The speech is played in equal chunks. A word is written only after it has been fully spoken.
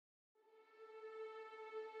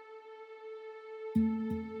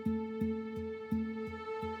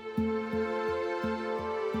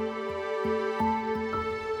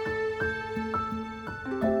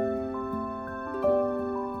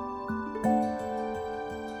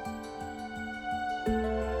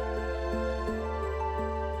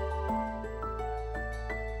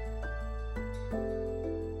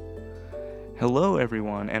Hello,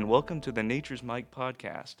 everyone, and welcome to the Nature's Mike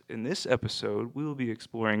podcast. In this episode, we will be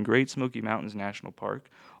exploring Great Smoky Mountains National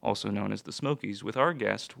Park, also known as the Smokies, with our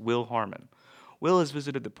guest, Will Harmon. Will has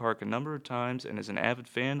visited the park a number of times and is an avid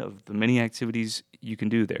fan of the many activities you can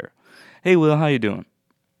do there. Hey, Will, how you doing?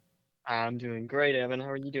 I'm doing great, Evan.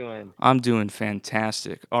 How are you doing? I'm doing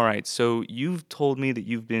fantastic. All right, so you've told me that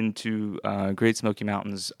you've been to Great Smoky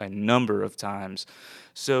Mountains a number of times.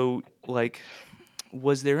 So,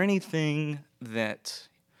 was there anything that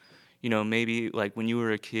maybe like when you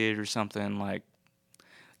were a kid or something, like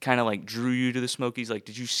kind of like drew you to the Smokies? Like,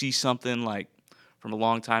 did you see something like from a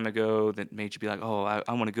long time ago that made you be like, oh,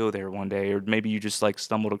 I want to go there one day? Or maybe you just like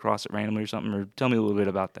stumbled across it randomly or something? Or tell me a little bit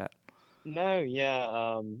about that. No,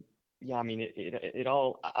 yeah, yeah. I mean, it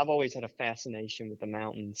all. I've always had a fascination with the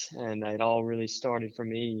mountains, and it all really started for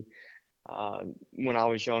me when I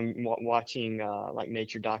was young, watching like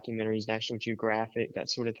nature documentaries, National Geographic,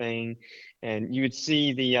 that sort of thing. And you would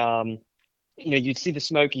see you'd see the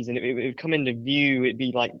Smokies, and it would come into view. It'd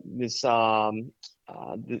be like this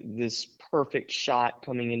perfect shot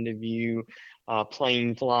coming into view,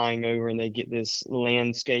 plane flying over, and they get this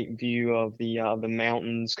landscape view of the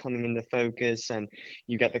mountains coming into focus, and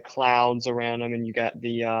you got the clouds around them, and you got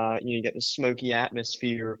you got the smoky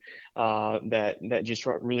atmosphere that just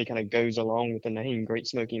really kind of goes along with the name, Great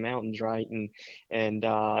Smoky Mountains, right? And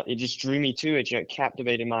it just drew me to it. It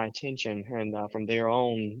captivated my attention, and from there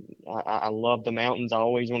on, I love the mountains. I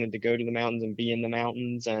always wanted to go to the mountains and be in the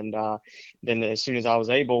mountains, and then as soon as I was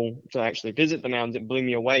able to actually visit the mountains, it blew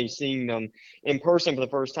me away seeing them in person for the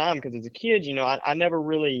first time. Because as a kid, I never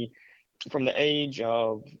really, from the age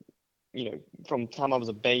of from the time I was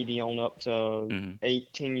a baby on up to Hmm.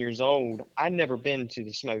 18 years old, I'd never been to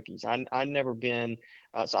the Smokies. I'd never been,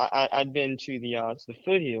 I'd been to the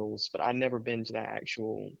foothills, but I'd never been to the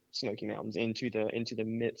actual Smoky Mountains, into the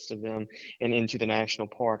midst of them and into the national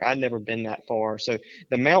park. I'd never been that far. So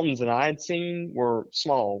the mountains that I had seen were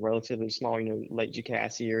small, relatively small. Lake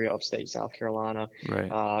Jacassie area, upstate South Carolina,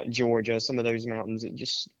 Right. Georgia, some of those mountains,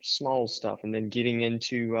 just small stuff, and then getting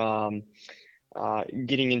into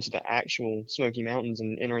the actual Smoky Mountains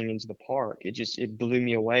and entering into the park, it blew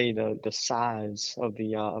me away, the size of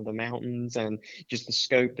the mountains, and just the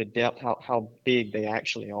scope, the depth, how big they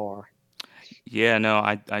actually are. Yeah, no,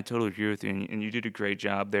 I totally agree with you, and you did a great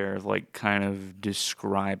job there of like kind of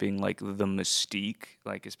describing like the mystique,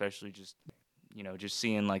 like especially just just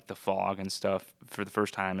seeing like the fog and stuff for the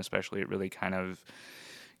first time, especially it really kind of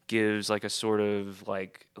gives like a sort of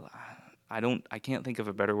like I can't think of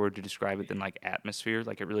a better word to describe it than like atmosphere.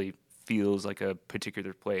 Like it really feels like a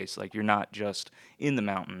particular place. Like you're not just in the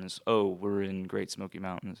mountains. Oh, we're in Great Smoky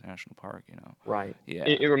Mountains National Park. Right. Yeah.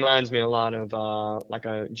 It reminds me a lot of like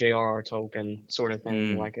a J.R.R. Tolkien sort of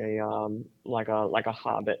thing, Mm. like a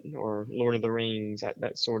Hobbit or Lord of the Rings,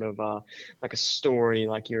 that sort of like a story,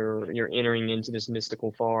 like you're entering into this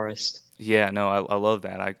mystical forest. Yeah, no, I love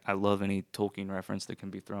that. I love any Tolkien reference that can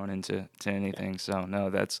be thrown into anything. So no,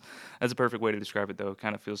 that's a perfect way to describe it though. It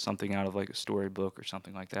kind of feels something out of like a storybook or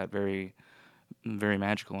something like that. Very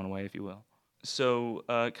magical in a way, if you will. So,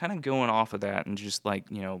 kind of going off of that and just like,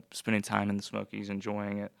 spending time in the Smokies,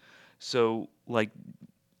 enjoying it. So, like,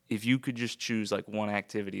 if you could just choose like one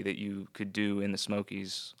activity that you could do in the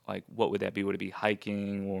Smokies, like, what would that be? Would it be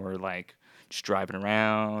hiking or like just driving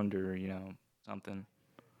around or, something?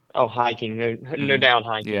 Oh, hiking, no Hmm. doubt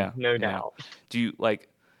hiking, Yeah, no yeah. doubt. Do you like,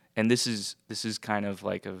 and this is kind of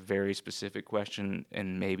like a very specific question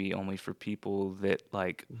and maybe only for people that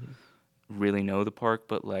like Mhm. really know the park,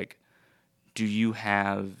 but like, do you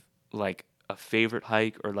have like a favorite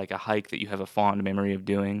hike or like a hike that you have a fond memory of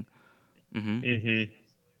doing?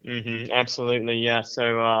 Mm-hmm. Absolutely, yeah.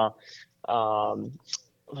 Um,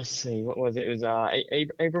 let's see, what was it? It was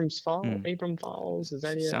Mm. Abram Falls. Is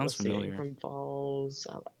that it? Sounds Let's see, familiar. Abram Falls.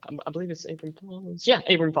 I believe it's Abram Falls. Yeah,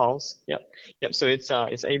 Abram Falls. Yep, yep. So it's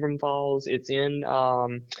Abram Falls. It's in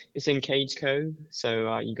Cades Cove.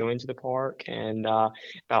 So you go into the park, and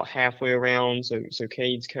about halfway around. So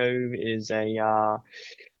Cades Cove is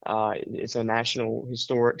it's a national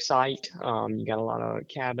historic site. You got a lot of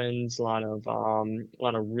cabins, a lot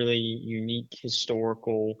of really unique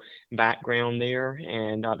historical background there.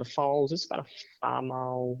 And the falls, it's about a 5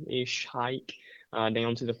 mile-ish hike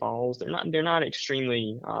down to the falls. They're not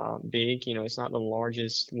extremely big. It's not the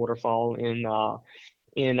largest waterfall in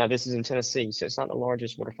this is in Tennessee, so it's not the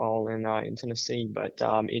largest waterfall in Tennessee, but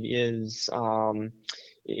it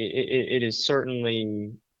is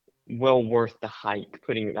certainly well worth the hike,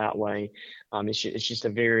 putting it that way. It's just a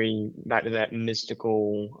very, back to that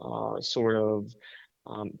mystical sort of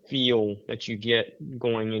feel that you get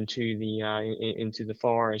going into into the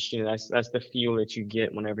forest. You know, that's the feel that you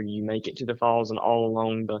get whenever you make it to the falls, and all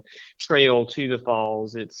along the trail to the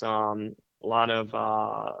falls. It's a lot of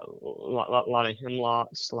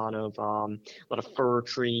hemlocks, a lot of fir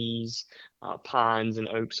trees, pines and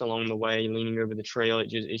oaks along the way, leaning over the trail.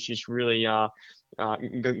 It's just really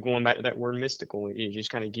going back to that word mystical. It just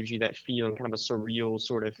kind of gives you that feeling, kind of a surreal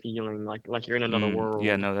sort of feeling, like you're in another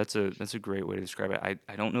Yeah, world. no, that's a great way to describe it.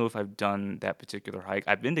 I don't know if I've done that particular hike.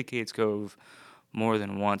 I've been to Cades Cove more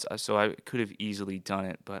than once, so I could have easily done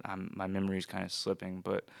it, but my memory's kind of slipping.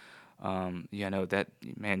 But yeah, no, that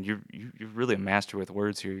man, you're really a master with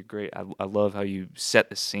words here. You're great. I love how you set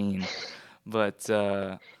the scene. But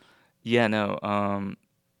yeah, no,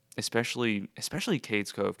 especially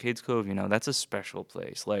Cades Cove. Cades Cove, that's a special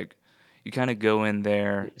place. Like you kind of go in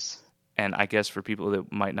there, Yes. and I guess for people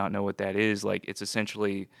that might not know what that is, like it's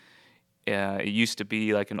essentially it used to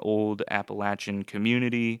be like an old Appalachian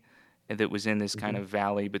community that was in this kind Hmm. of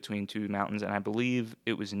valley between two mountains, and I believe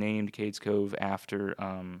it was named Cades Cove after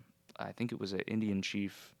I think it was an Indian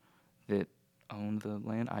chief that owned the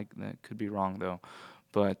land. I that could be wrong though,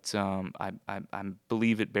 but I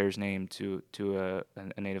believe it bears name to a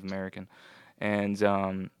Native American, and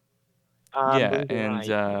I yeah, believe you're and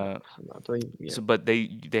right. I believe, yeah. so, but they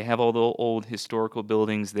have all the old historical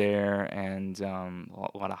buildings there, and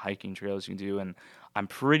a lot of hiking trails you can do. And I'm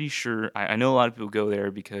pretty sure I know a lot of people go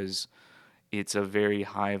there because it's a very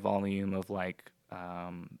high volume of like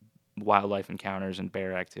wildlife encounters and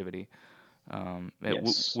bear activity.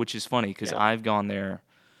 Yes. Which is funny because Yeah. I've gone there,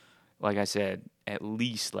 like I said, at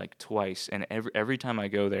least like twice, and every time I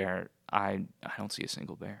go there, I don't see a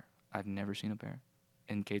single bear. I've never seen a bear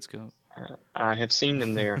in Cades Cove. I have seen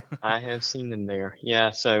them there. I have seen them there.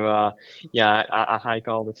 Yeah. So, yeah, I hike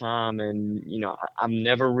all the time, and I'm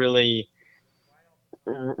never really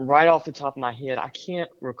right off the top of my head. I can't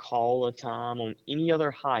recall a time on any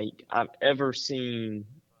other hike I've ever seen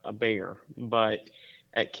a bear, but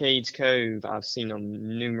at Cades Cove, I've seen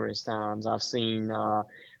them numerous times. I've seen a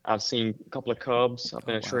couple of cubs up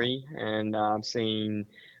in Oh a wow, tree, and I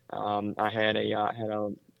had a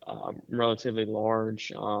relatively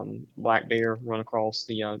large black bear run across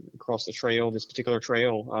the trail, this particular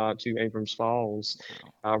trail to Abrams Falls.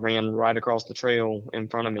 wow, Ran right across the trail in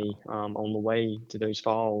front of me wow. on the way to those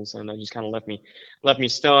falls, and it just kind of left me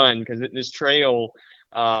stunned because this trail,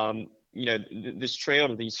 this trail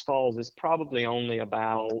to these falls is probably only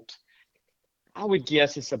about, I would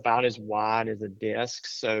guess it's about as wide as a desk,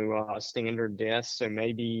 so a standard desk, so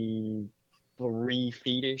maybe 3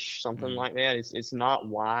 feet-ish, something Mm, like that. It's not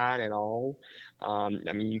wide at all. I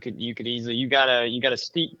mean, you could easily, you got a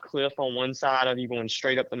steep cliff on one side of you going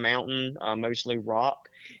straight up the mountain, mostly rock,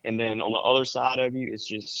 and then on the other side of you, it's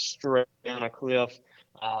just straight down a cliff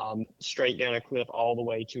all the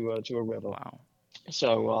way to a river. wow.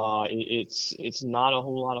 So it's not a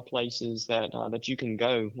whole lot of places that you can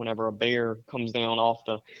go whenever a bear comes down off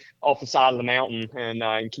the side of the mountain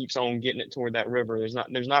and keeps on getting it toward that river.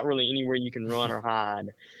 There's not really anywhere you can run or hide.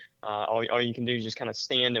 All you can do is just kind of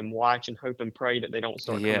stand and watch and hope and pray that they don't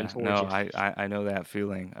start coming Yeah, towards no, you. I know that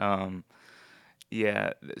feeling.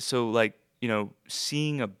 Yeah, so like,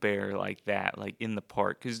 seeing a bear like that, like in the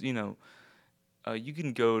park, because, you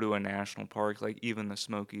can go to a national park, like even the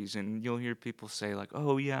Smokies, and you'll hear people say, like,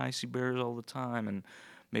 oh, yeah, I see bears all the time. And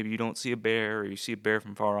maybe you don't see a bear or you see a bear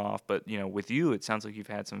from far off. But, with you, it sounds like you've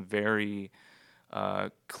had some very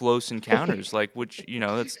close encounters, like, which,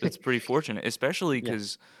 that's pretty fortunate, especially Yeah.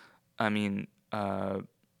 because, I mean,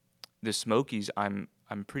 the Smokies, I'm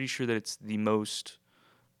pretty sure that it's the most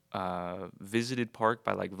visited park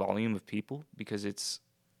by like volume of people because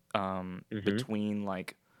Hmm. between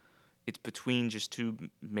like it's between just two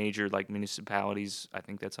major like municipalities. I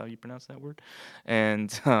think that's how you pronounce that word.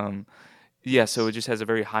 And yeah, so it Yes. just has a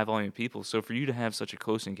very high volume of people. So for you to have such a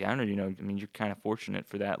close encounter, I mean, you're kind of fortunate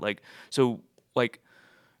for that. Like, so like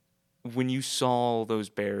when you saw those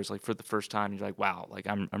bears like for the first time, you're like, wow, like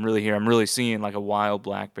I'm really here. I'm really seeing like a wild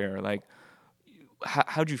black bear. Like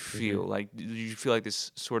how'd you Hmm. feel? Like, did you feel like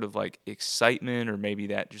this sort of like excitement, or maybe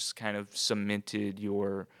that just kind of cemented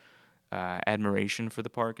your admiration for the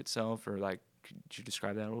park itself, or like, could you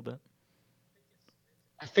describe that a little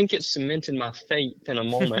I think it cemented my faith in a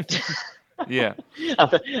moment. bit? Yeah,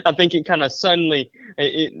 I think it kind of suddenly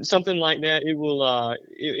something like that, it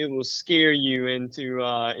will scare you into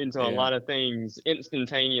a yeah, lot of things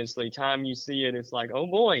instantaneously. Time you see it, it's like, oh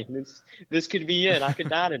boy, this could be it. I could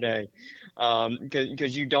die today.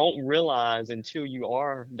 Because you don't realize until you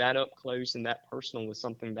are that up close and that personal with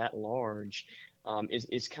something that large,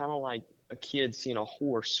 is kind of like a kid seeing a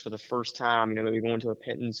horse for the first time. Maybe going to a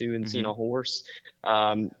petting zoo and seeing Mm-hmm. a horse,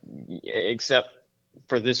 um, except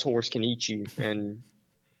for this horse can eat you and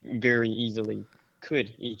very easily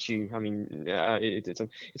could eat you. I mean,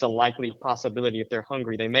 it's a likely possibility if they're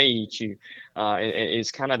hungry, they may eat you.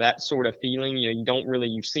 It's kind of that sort of feeling.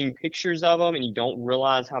 You've seen pictures of them and you don't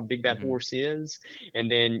realize how big that Mm-hmm. horse is. And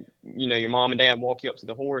then, your mom and dad walk you up to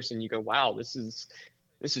the horse and you go, wow, this is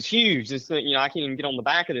huge. This thing, I can't even get on the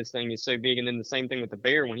back of this thing. It's so big. And then the same thing with the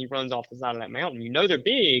bear when he runs off the side of that mountain. They're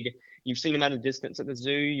big. You've seen them at a distance at the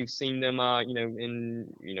zoo. You've seen them, in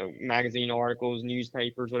magazine articles,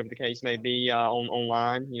 newspapers, whatever the case may be,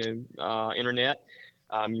 online, internet.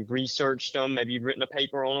 You've researched them. Maybe you've written a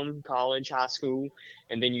paper on them, college, high school,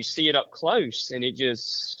 and then you see it up close, and it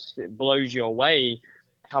blows you away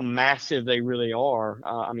how massive they really are.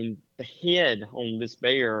 I mean, the head on this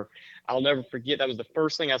bear, I'll never forget. That was the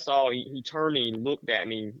first thing I saw. He turned and he looked at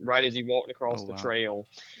me right as he walked Oh across the wow. trail,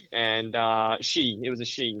 and it was a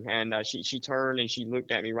she, and she turned and she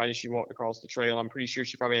looked at me right as she walked across the trail. I'm pretty sure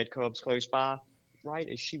she probably had cubs close by. Right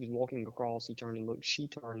as she was walking across, he turned and looked. She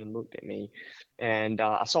turned and looked at me, and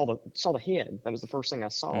I saw the head. That was the first thing I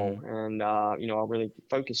saw, Mm-hmm. and I really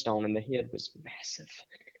focused on, and the head was massive,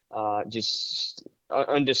 just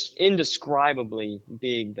indescribably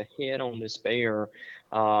big. The head on this bear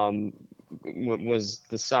um, was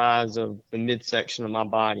the size of the midsection of my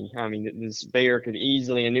body. I mean, this bear could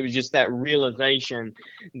easily, and it was just that realization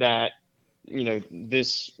that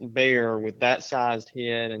this bear with that sized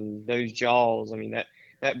head and those jaws. I mean,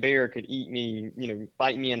 that bear could eat me,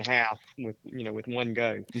 bite me in half with one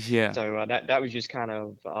go. Yeah. So that was just kind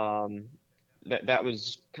of that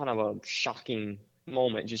was kind of a shocking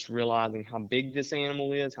moment, just realizing how big this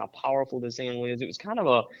animal is, how powerful this animal is. It was kind of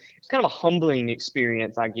a humbling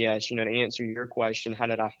experience, I guess. To answer your question, how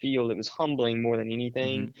did I feel? It was humbling more than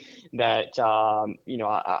Mm-hmm. anything. That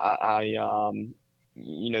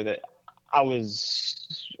that I was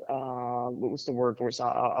what was the word for it? So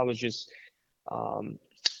I was just um,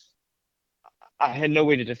 I had no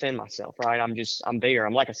way to defend myself, right? I'm there.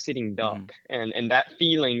 I'm like a sitting Mm-hmm. duck. And that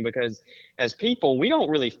feeling, because as people, we don't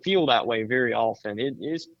really feel that way very often. It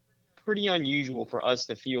is pretty unusual for us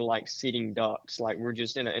to feel like sitting ducks, like we're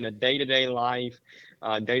just in a day-to-day life,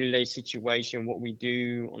 day-to-day situation, what we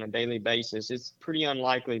do on a daily basis. It's pretty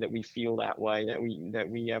unlikely that we feel that way, that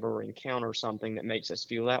we ever encounter something that makes us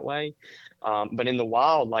feel that way. But in the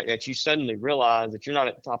wild like that, you suddenly realize that you're not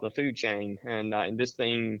at the top of the food chain, and this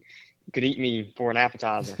thing could eat me for an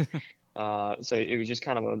appetizer. So it was just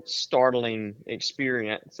kind of a startling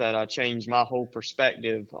experience that changed my whole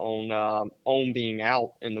perspective on being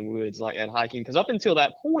out in the woods like that hiking. Because up until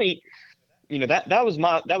that point, that was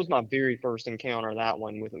my very first encounter, that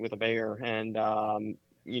one with a bear, and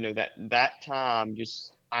that time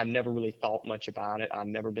just I never really thought much about it. I've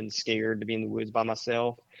never been scared to be in the woods by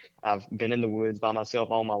myself. I've been in the woods by myself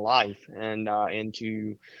all my life, and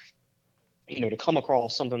to come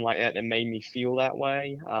across something like that that made me feel that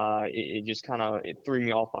way, it just kind of it threw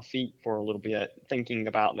me off my feet for a little bit thinking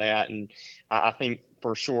about that. And I think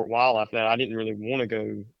for a short while after that, I didn't really want to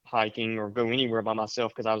go hiking or go anywhere by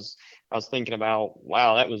myself, because I was thinking about,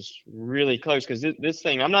 wow, that was really close. Because this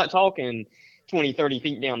thing, I'm not talking 20, 30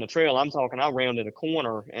 feet down the trail. I'm talking I rounded a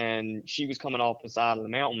corner and she was coming off the side of the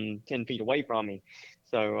mountain 10 feet away from me.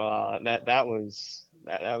 So that was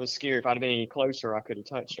scary. If I'd have been any closer, I could have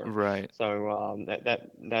touched her. Right. So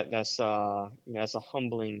that's a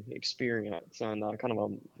humbling experience, and kind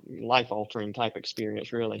of a life altering type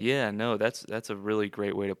experience, really. Yeah, no, that's a really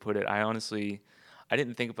great way to put it. I honestly I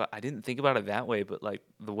didn't think about it that way, but like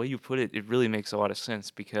the way you put it, it really makes a lot of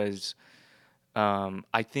sense because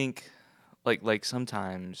I think like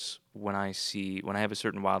sometimes when I have a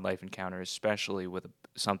certain wildlife encounter, especially with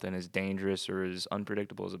something as dangerous or as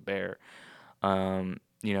unpredictable as a bear,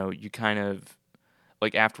 you kind of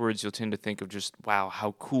like afterwards you'll tend to think of just wow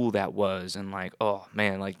how cool that was and like oh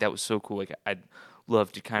man like that was so cool like I'd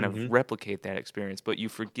love to kind of Hmm. replicate that experience but you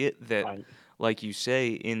forget that Right. like you say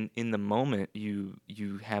in the moment you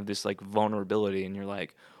have this like vulnerability and you're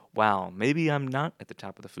like wow maybe I'm not at the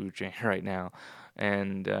top of the food chain right now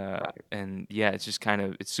Right. and yeah it's just kind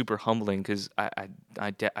of it's super humbling because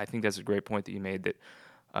I think that's a great point that you made that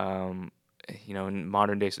um, in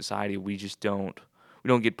modern day society, we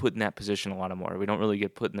don't get put in that position a lot more. We don't really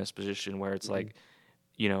get put in this position where it's Hmm. like,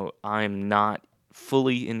 I'm not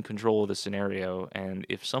fully in control of the scenario, and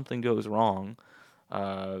if something goes wrong,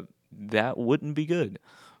 uh, that wouldn't be good.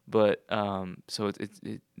 But so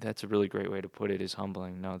that's a really great way to put it. Is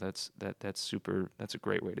humbling. No, that's super. That's a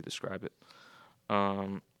great way to describe it.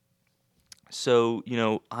 Um, so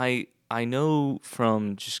I know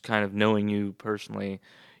from just kind of knowing you personally,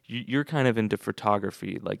 you're kind of into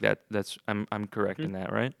photography, like that. I'm correct in Mhm.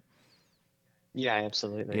 that, right? Yeah,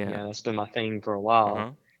 absolutely. Yeah. Yeah, that's been my thing for a Uh while.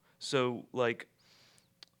 huh. So like,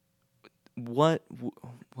 what w-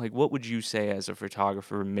 what would you say as a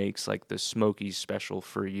photographer makes like the Smokies special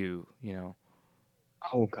for you? You know.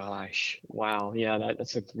 Oh gosh. Wow. Yeah,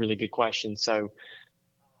 that's a really good question. So,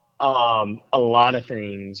 a lot of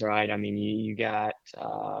things, right? I mean, you got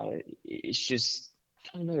it's just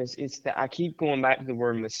I don't know, it's that I keep going back to the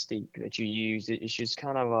word mystique that you use. It's just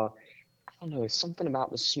kind of a I don't know, it's something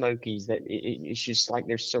about the Smokies that it's just like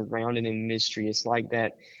they're surrounded in mystery. It's like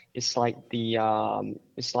that. It's like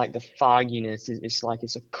the fogginess. It's like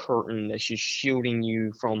it's a curtain that's just shielding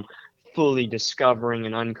you from fully discovering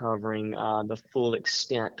and uncovering the full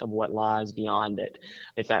extent of what lies beyond it,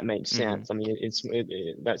 if that makes Mm-hmm. sense. I mean,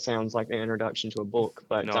 that sounds like the introduction to a book,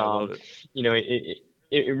 but No, I love it. you know,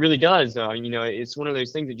 it really does. You know, it's one of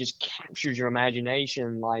those things that just captures your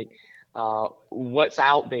imagination, like what's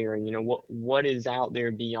out there, you know, what is out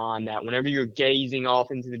there beyond that. Whenever you're gazing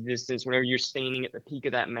off into the distance, whenever you're standing at the peak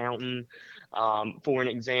of that mountain, for an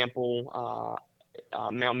example,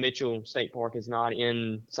 Mount Mitchell State Park is not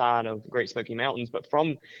inside of the Great Smoky Mountains, but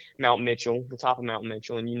from Mount Mitchell, the top of Mount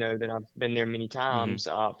Mitchell, and you know that I've been there many Mm-hmm. times,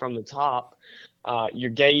 from the top, you're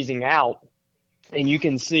gazing out and you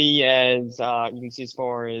can see as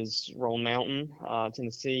far as Roll Mountain,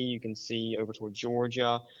 Tennessee. You can see over toward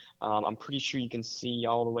Georgia. I'm pretty sure you can see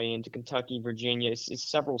all the way into Kentucky, Virginia. It's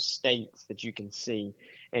several states that you can see,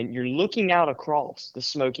 and you're looking out across the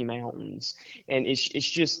Smoky Mountains, and it's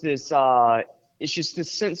just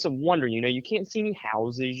this sense of wonder. You know, you can't see any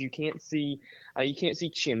houses, you can't see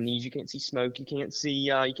chimneys, you can't see smoke, you can't see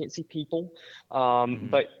people,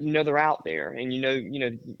 Mm-hmm. but you know they're out there, and you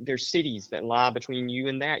know there's cities that lie between you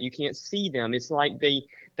and that. You can't see them. It's like the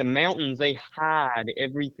mountains, they hide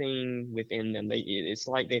everything within them. It's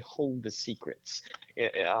like they hold the secrets.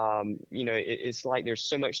 You know, it's like there's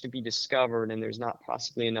so much to be discovered, and there's not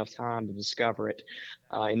possibly enough time to discover it.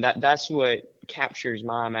 And that's what captures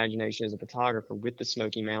my imagination as a photographer with the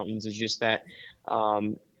Smoky Mountains is just that.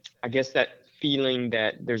 Um, I guess that feeling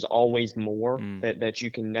that there's always more, Mm-hmm. that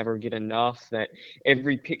you can never get enough, that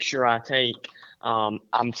every picture I take,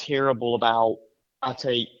 I'm terrible about. I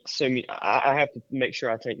take so many, I have to make sure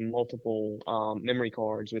I take multiple memory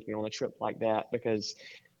cards with me on a trip like that because,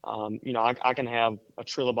 you know, I can have a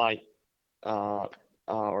trilobite uh,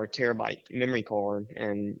 or a terabyte memory card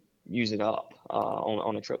and use it up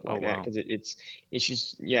on a trip Oh like that wow. because it's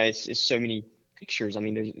just yeah it's so many pictures. I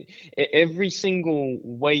mean, there's every single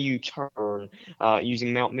way you turn.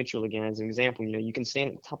 Using Mount Mitchell again as an example, you know, you can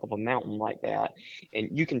stand at the top of a mountain like that, and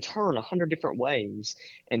you can turn 100 different ways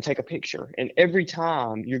and take a picture, and every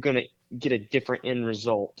time you're gonna get a different end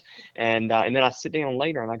result. And then I sit down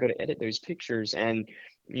later and I go to edit those pictures, and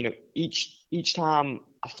you know, each time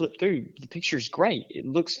I flip through, the picture's great. It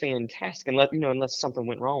looks fantastic, unless something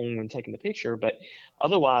went wrong when taking the picture. But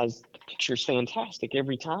otherwise, the picture's fantastic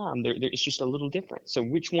every time. It's just a little different. So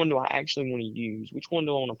which one do I actually want to use? Which one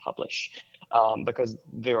do I want to publish? Because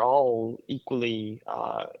they're all equally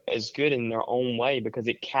as good in their own way because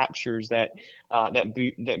it captures that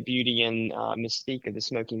beauty and mystique of the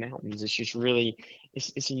Smoky Mountains. It's just really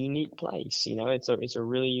it's a unique place. You know, it's a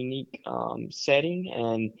really unique setting,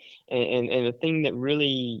 and the thing that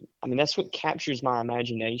really, I mean, that's what captures my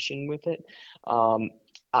imagination with it. Um,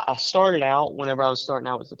 I started out whenever I was starting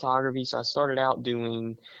out with photography, so I started out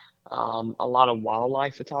doing a lot of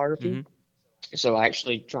wildlife photography. Mm-hmm. So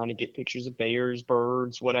actually trying to get pictures of bears,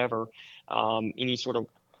 birds, whatever, any sort of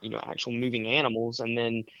actual moving animals, and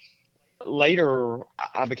then later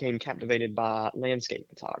I became captivated by landscape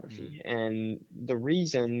Mm-hmm. photography, and the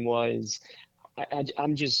reason was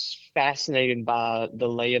I'm just fascinated by the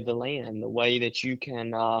lay of the land, the way that you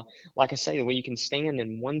can, like I say, the way you can stand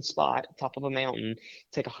in one spot, top of a mountain,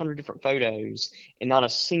 take 100 different photos, and not a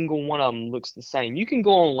single one of them looks the same. You can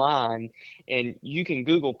go online and you can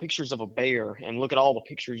Google pictures of a bear and look at all the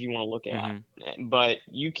pictures you want to look at, Mm-hmm. but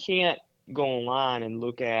you can't go online and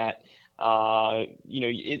look at,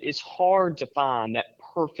 it's hard to find that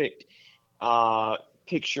perfect uh,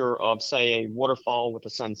 picture of, say, a waterfall with a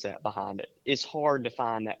sunset behind it. It's hard to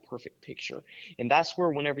find that perfect picture, and that's where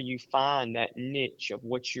whenever you find that niche of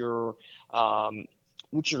um,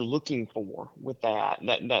 what you're looking for with that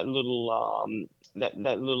little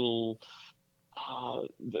that little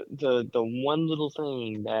the one little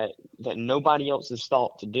thing that nobody else has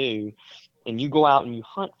thought to do, and you go out and you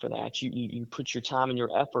hunt for that, you put your time and your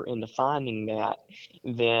effort into finding that,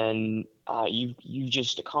 then you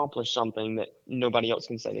just accomplished something that nobody else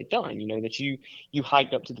can say they've done. You know that you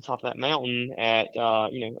hiked up to the top of that mountain at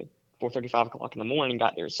 4:30, 5 o'clock in the morning,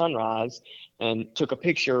 got there at sunrise, and took a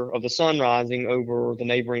picture of the sun rising over the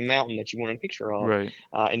neighboring mountain that you wanted a picture of. Right.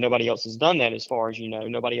 And nobody else has done that, as far as you know.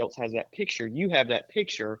 Nobody else has that picture. You have that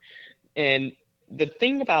picture, and the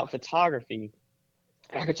thing about photography,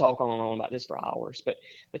 I could talk on and on about this for hours, but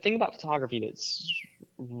the thing about photography that's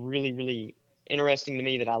really, really interesting to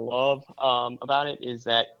me, that I love about it, is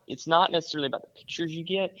that it's not necessarily about the pictures you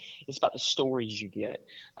get, it's about the stories you get.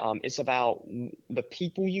 It's about the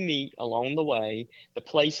people you meet along the way, the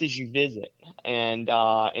places you visit, and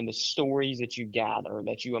the stories that you gather,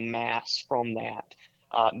 that you amass from that.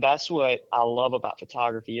 That's what I love about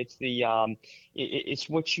photography. It's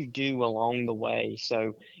what you do along the way.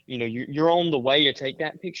 So you're on the way to take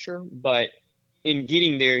that picture, but in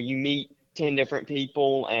getting there, you meet 10 different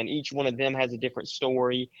people, and each one of them has a different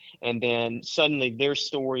story. And then suddenly their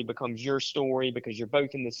story becomes your story, because you're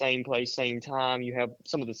both in the same place, same time. You have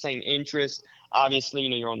some of the same interests. Obviously,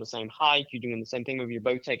 you're on the same hike, you're doing the same thing, maybe you're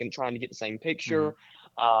both trying to get the same Hmm. picture.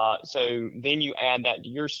 So then you add that to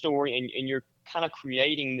your story, and you're kind of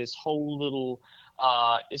creating this whole little,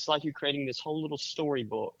 it's like you're creating this whole little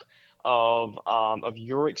storybook of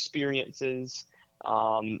your experiences,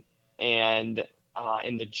 um, and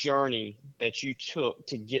the journey that you took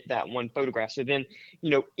to get that one photograph. So then,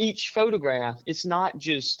 each photograph, it's not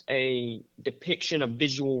just a depiction, of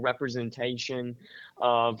visual representation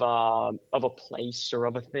of a place or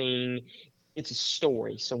of a thing. It's a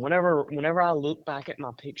story. So whenever I look back at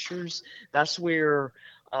my pictures, that's where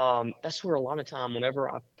a lot of time,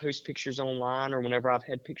 whenever I post pictures online, or whenever I've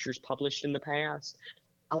had pictures published in the past,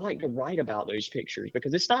 I like to write about those pictures,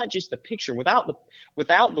 because it's not just the picture. Without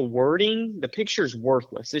the wording, the picture's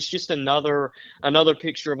worthless. It's just another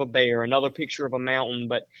picture of a bear, another picture of a mountain.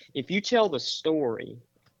 But if you tell the story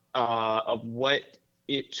of what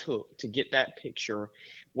it took to get that picture,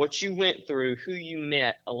 what you went through, who you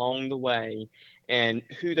met along the way, and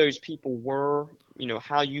who those people were,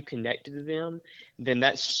 how you connected to them, then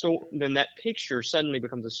that picture suddenly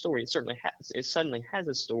becomes a story. It suddenly has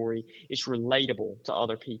a story. It's relatable to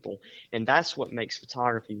other people, and that's what makes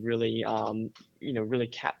photography really, really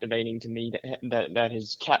captivating to me. That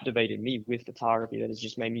has captivated me with photography. That has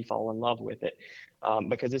just made me fall in love with it,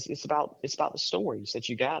 because it's about the stories that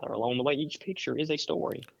you gather along the way. Each picture is a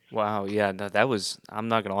story. Wow. Yeah. No, that was. I'm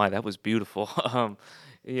not gonna lie. That was beautiful.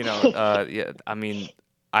 Yeah. I mean,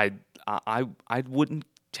 I, I wouldn't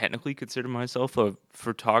technically consider myself a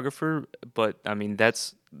photographer, but I mean,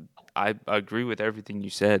 I agree with everything you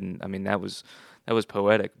said, and I mean, that was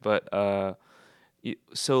poetic. But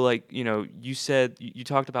so like you said you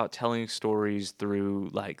talked about telling stories through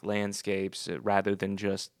like landscapes rather than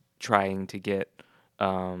just trying to get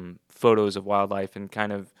photos of wildlife, and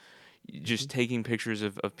kind of just taking pictures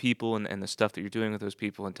of people, and the stuff that you're doing with those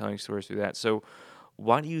people, and telling stories through that. So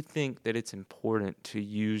why do you think that it's important to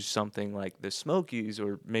use something like the Smokies,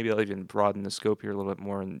 or maybe I'll even broaden the scope here a little bit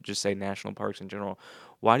more and just say national parks in general?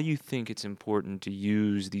 Why do you think it's important to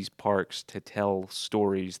use these parks to tell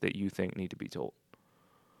stories that you think need to be told?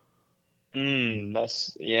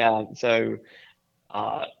 That's yeah.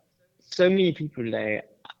 Uh, so many people today.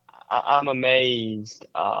 I'm amazed.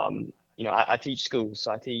 I teach schools,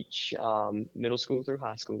 so I teach middle school through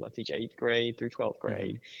high school. I teach eighth grade through 12th Hmm.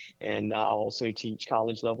 grade, and I also teach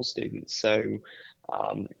college level students. So,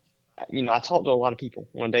 um, I talk to a lot of people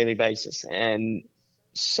on a daily basis, and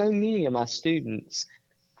so many of my students,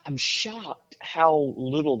 I'm shocked how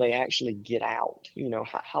little they actually get out.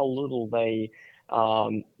 How little they,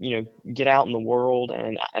 get out in the world.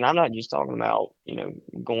 And I'm not just talking about,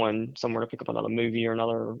 going somewhere to pick up another movie, or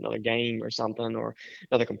another game or something, or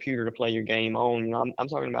another computer to play your game on. I'm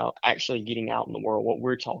talking about actually getting out in the world. What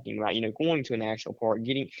we're talking about, going to a national park,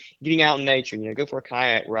 getting out in nature. Go for a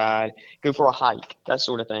kayak ride, go for a hike, that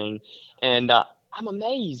sort of thing. And I'm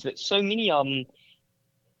amazed that so many of them,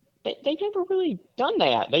 they've never really done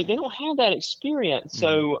that. They don't have that experience. Hmm.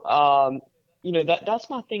 So that's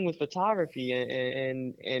my thing with photography,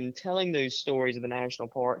 and telling those stories of the national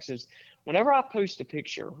parks is, whenever I post a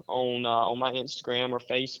picture on my Instagram or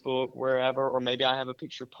Facebook, wherever, or maybe I have a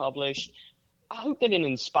picture published, I hope that it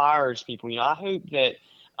inspires people. I hope that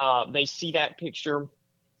they see that picture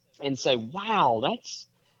and say, wow,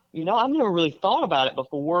 I've never really thought about it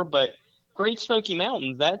before, but Great Smoky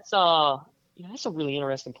Mountains, that's a really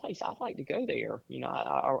interesting place. I'd like to go there.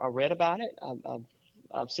 I read about it.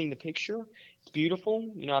 I've seen the picture. It's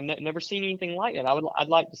beautiful. I've never seen anything like that. I'd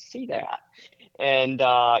like to see that. And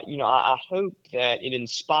I hope that it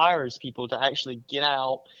inspires people to actually get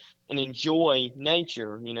out and enjoy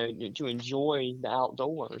nature, to enjoy the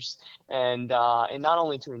outdoors, and not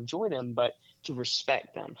only to enjoy them, but to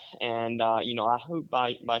respect them. And I hope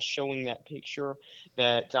by showing that picture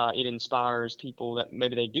that it inspires people that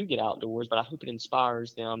maybe they do get outdoors, but I hope it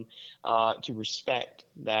inspires them to respect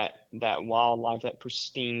that wildlife, that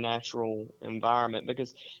pristine natural environment.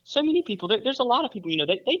 Because so many people, there's a lot of people,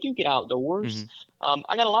 they do get outdoors. Hmm.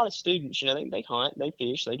 I got a lot of students, they hunt, they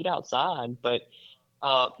fish, they get outside, but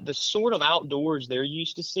the sort of outdoors they're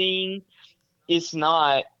used to seeing, it's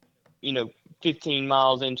not, you know, 15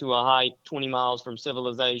 miles into a hike, 20 miles from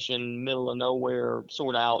civilization, middle of nowhere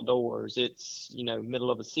sort of outdoors. It's,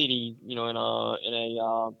 middle of a city, in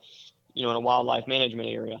a wildlife management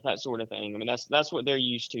area, that sort of thing. I mean, that's what they're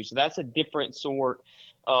used to. So that's a different sort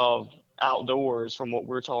of outdoors from what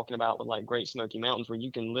we're talking about with like Great Smoky Mountains, where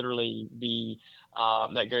you can literally be.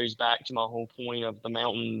 That goes back to my whole point of the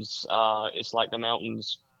mountains. It's like the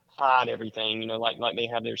mountains hide everything. Like they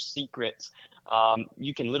have their secrets.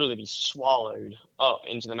 You can literally be swallowed up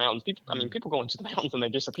into the mountains. People, I mean, Mm. people go into the mountains and they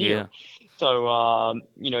disappear. Yeah. So,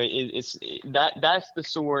 that's the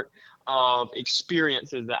sort of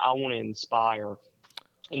experiences that I want to inspire.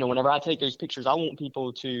 Whenever I take those pictures, I want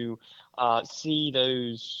people to see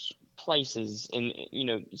those places and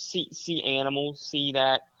see animals, see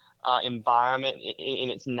that environment in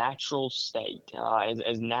its natural state,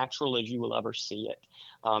 as natural as you will ever see it.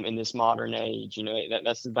 In this modern age,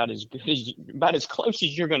 that's about as good as about as close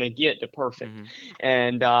as you're going to get to perfect, Hmm.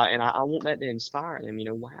 and I want that to inspire them.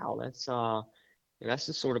 Wow, that's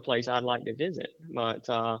the sort of place I'd like to visit. But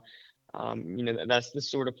that's the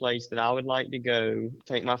sort of place that I would like to go,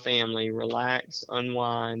 take my family, relax,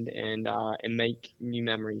 unwind, and make new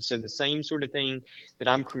memories. So the same sort of thing that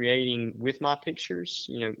I'm creating with my pictures,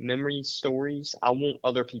 memories, stories. I want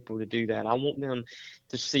other people to do that. I want them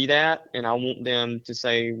to see that, and I want them to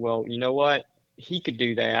say, well, you know what? He could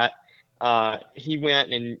do that. He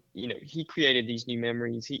went and he created these new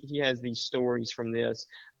memories. He has these stories from this.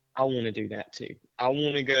 I want to do that too. I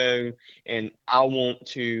want to go and I want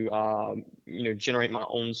to generate my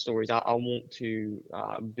own stories. I want to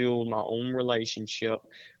build my own relationship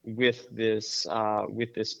with this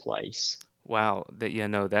place. Wow. That yeah,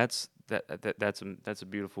 no, that's a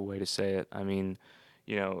beautiful way to say it. I mean,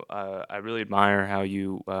 I really admire how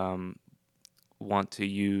you want to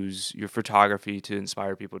use your photography to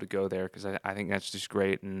inspire people to go there because I think that's just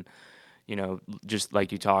great. And just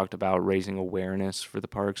like you talked about raising awareness for the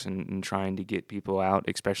parks and trying to get people out,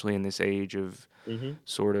 especially in this age of Hmm.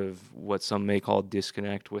 sort of what some may call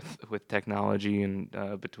disconnect with technology and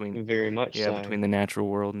between Very much yeah, so. between the natural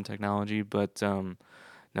world and technology. But no,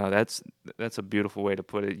 that's a beautiful way to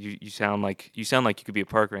put it. You sound like you could be a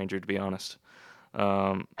park ranger, to be honest.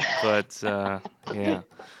 But yeah.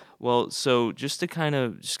 Well, so just kind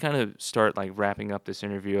of start like wrapping up this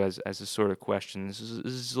interview as a sort of question. This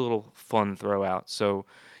is a little fun throw out. So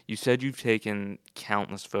you said you've taken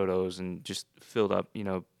countless photos and just filled up,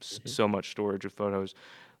 Mhm. so much storage of photos.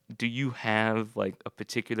 Do you have like a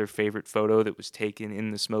particular favorite photo that was taken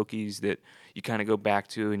in the Smokies that you kind of go back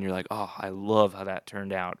to and you're like, oh, I love how that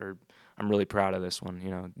turned out, or I'm really proud of this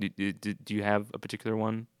one. Do you have a particular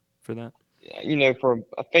one for that? For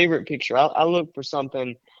a favorite picture, I look for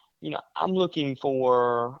something. I'm looking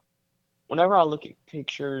for whenever I look at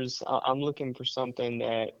pictures, I'm looking for something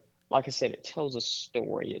that, like I said, it tells a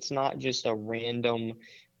story. It's not just a random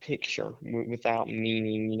picture without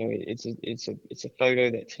meaning. It's a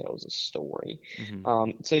photo that tells a story.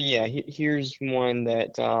 Hmm. So yeah, here's one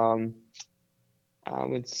that I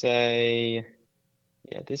would say,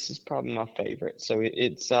 yeah, this is probably my favorite. So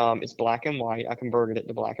it's black and white. I converted it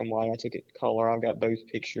to black and white. I took it color. I've got both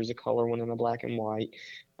pictures, a color one and a black and white.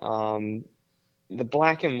 Um, the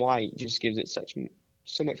black and white just gives it so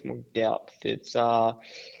much more depth. It's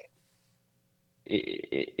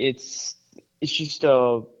it's just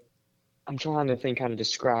I'm trying to think how to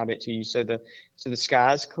describe it to you. So the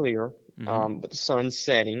sky is clear, Hmm. but the sun's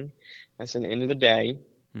setting. That's the end of the day.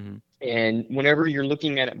 Hmm. And whenever you're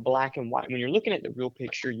looking at it black and white, when you're looking at the real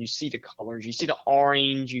picture, you see the colors. You see the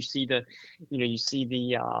orange. You see the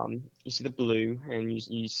blue, and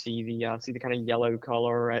you see the kind of yellow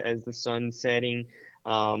color as the sun's setting.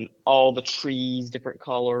 All the trees, different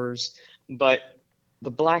colors. But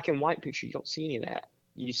the black and white picture, you don't see any of that.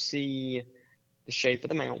 You see the shape of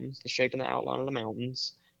the mountains, the shape and the outline of the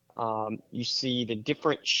mountains. You see the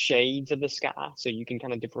different shades of the sky, so you can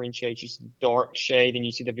kind of differentiate. You see the dark shade, and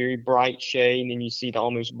you see the very bright shade, and then you see the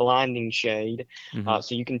almost blinding shade. Hmm.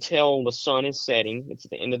 So you can tell the sun is setting. It's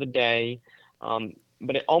at the end of the day. Um,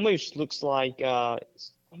 but it almost looks like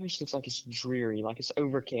it's dreary, like it's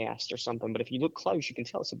overcast or something. But if you look close, you can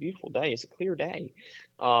tell it's a beautiful day. It's a clear day.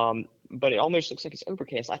 But it almost looks like it's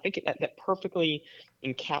overcast. I think that perfectly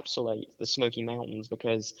encapsulates the Smoky Mountains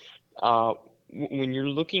because uh, when you're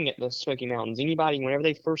looking at the Smoky Mountains, anybody, whenever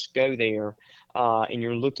they first go there, and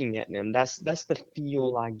you're looking at them, that's the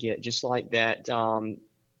feel I get. Just like that,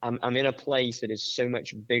 I'm in a place that is so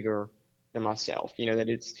much bigger than myself. That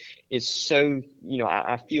it's so,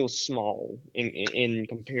 I feel small in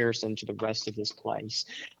comparison to the rest of this place.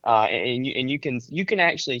 And you can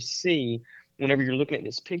actually see whenever you're looking at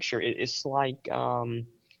this picture, it's like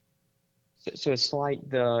so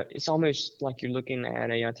it's almost like you're looking at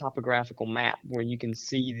a topographical map where you can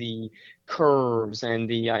see the curves and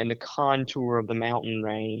the contour of the mountain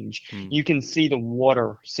range. Mm, You can see the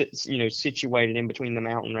water situated in between the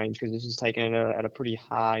mountain range because this is taken at a pretty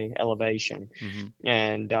high elevation. mm-hmm.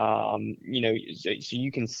 And so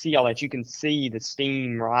you can see all that. You can see the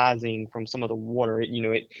steam rising from some of the water.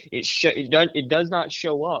 It does not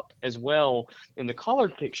show up as well in the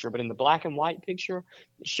colored picture, but in the black and white picture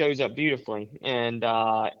shows up beautifully. And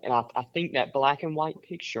I think that black and white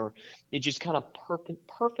picture, it just kind of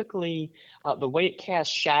perfectly, the way it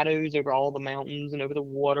casts shadows over all the mountains and over the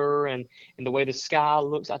water, and the way the sky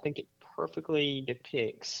looks, I think it perfectly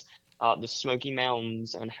depicts the Smoky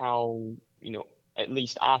Mountains and how, at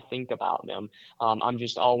least I think about them. I'm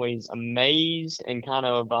just always amazed and kind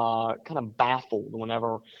of baffled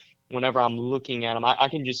whenever I'm looking at them. I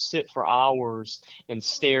can just sit for hours and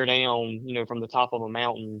stare down, from the top of a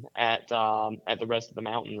mountain at the rest of the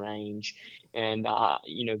mountain range. And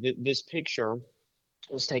this picture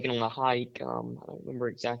was taken on a hike. I don't remember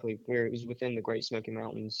exactly where it was within the Great Smoky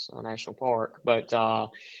Mountains National Park, but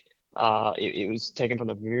it was taken from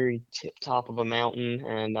the very tip top of a mountain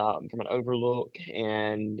and from an overlook,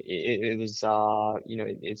 and it was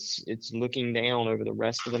it's looking down over the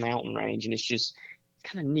rest of the mountain range, and it's just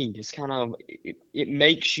kind of neat. It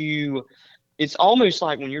makes you. It's almost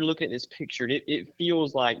like when you're looking at this picture, it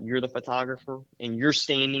feels like you're the photographer and you're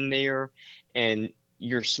standing there and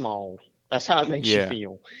you're small. That's how it makes you Yeah.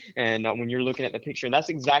 feel. And when you're looking at the picture, and that's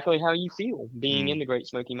exactly how you feel being Mm. in the Great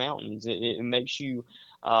Smoky Mountains. It makes you,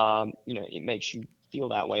 it makes you feel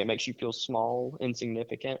that way. It makes you feel small,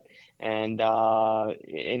 insignificant, and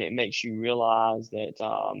it makes you realize that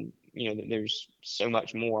there's so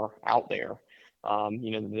much more out there.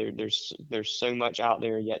 There's so much out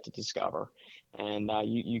there yet to discover, and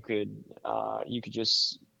you could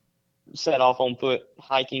just set off on foot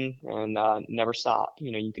hiking and never stop.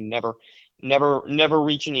 You can never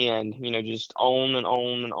reach an end. Just on and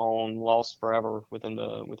on and on, lost forever within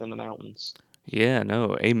the mountains. Yeah,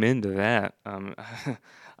 no, amen to that.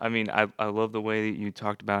 I mean, I love the way that you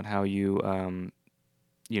talked about how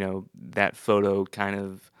that photo kind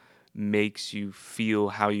of makes you feel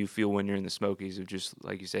how you feel when you're in the Smokies of just,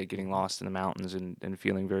 like you said, getting Hmm. lost in the mountains and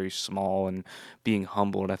feeling very small and being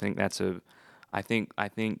humbled. I think,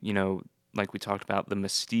 like we talked about the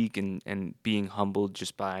mystique and being humbled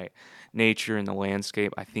just by nature and the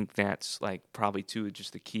landscape. I think that's like probably two of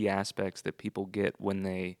just the key aspects that people get when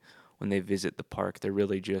they visit the park. They're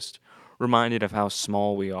really just reminded of how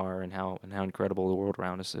small we are and how incredible the world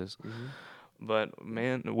around us is. Hmm. But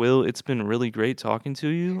man, Will, it's been really great talking to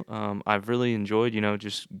you. I've really enjoyed,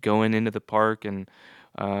 just going into the park and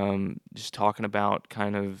just talking about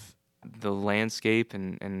kind of the landscape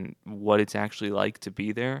and what it's actually like to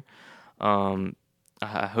be there. Um,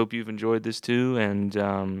 I hope you've enjoyed this too, and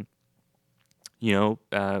you know,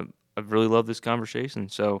 uh, I've really loved this conversation.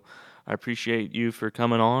 So I appreciate you for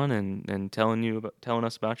coming on and telling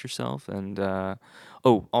us about yourself. And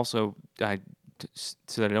oh, also,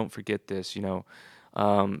 so that I don't forget this,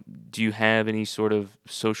 do you have any sort of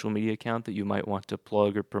social media account that you might want to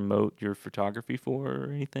plug or promote your photography for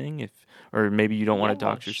or anything? Or maybe you don't want to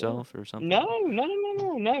Yeah, dox sure. yourself or something? No, no, no, no,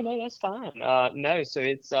 no, no, no. That's fine. No. So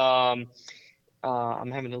it's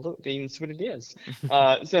I'm having to look to even see what it is.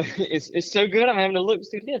 So it's so good. I'm having to look to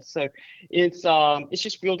see what it is. So it's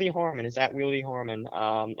just Will D Harmon. It's at Will D Harmon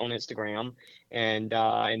on Instagram, and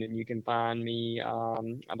then you can find me.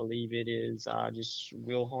 I believe it is just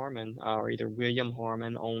Will Harmon or either William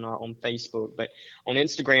Harmon on Facebook. But on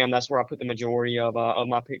Instagram, that's where I put the majority of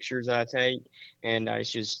my pictures that I take, and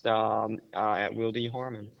it's just at Will D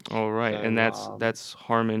Harmon. All right, and So that's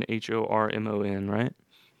Harmon, Hormon, right?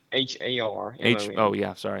 HARMON. Oh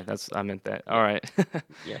yeah, sorry. I meant that. All Yeah. right.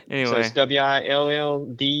 Yeah. So it's Anyway,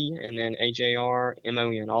 WILLD and then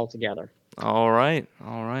HARMON all together. all right.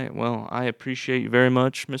 All right. Well, I appreciate you very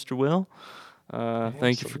much, Mr. Will.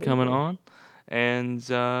 Thank you for coming Absolutely. on. And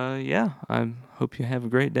yeah, I hope you have a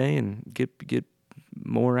great day and get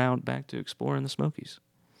more out back to exploring the Smokies.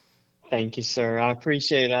 Thank you, sir. I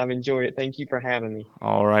appreciate it. I've enjoyed it. Thank you for having me.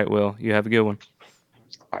 All right, Will. You have a good one.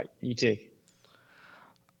 All right, you too.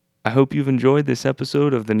 I hope you've enjoyed this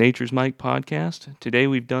episode of the Nature's Mike podcast. Today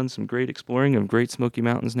we've done some great exploring of Great Smoky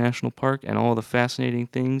Mountains National Park and all the fascinating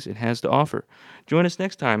things it has to offer. Join us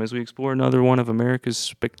next time as we explore another one of America's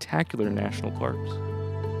spectacular national parks.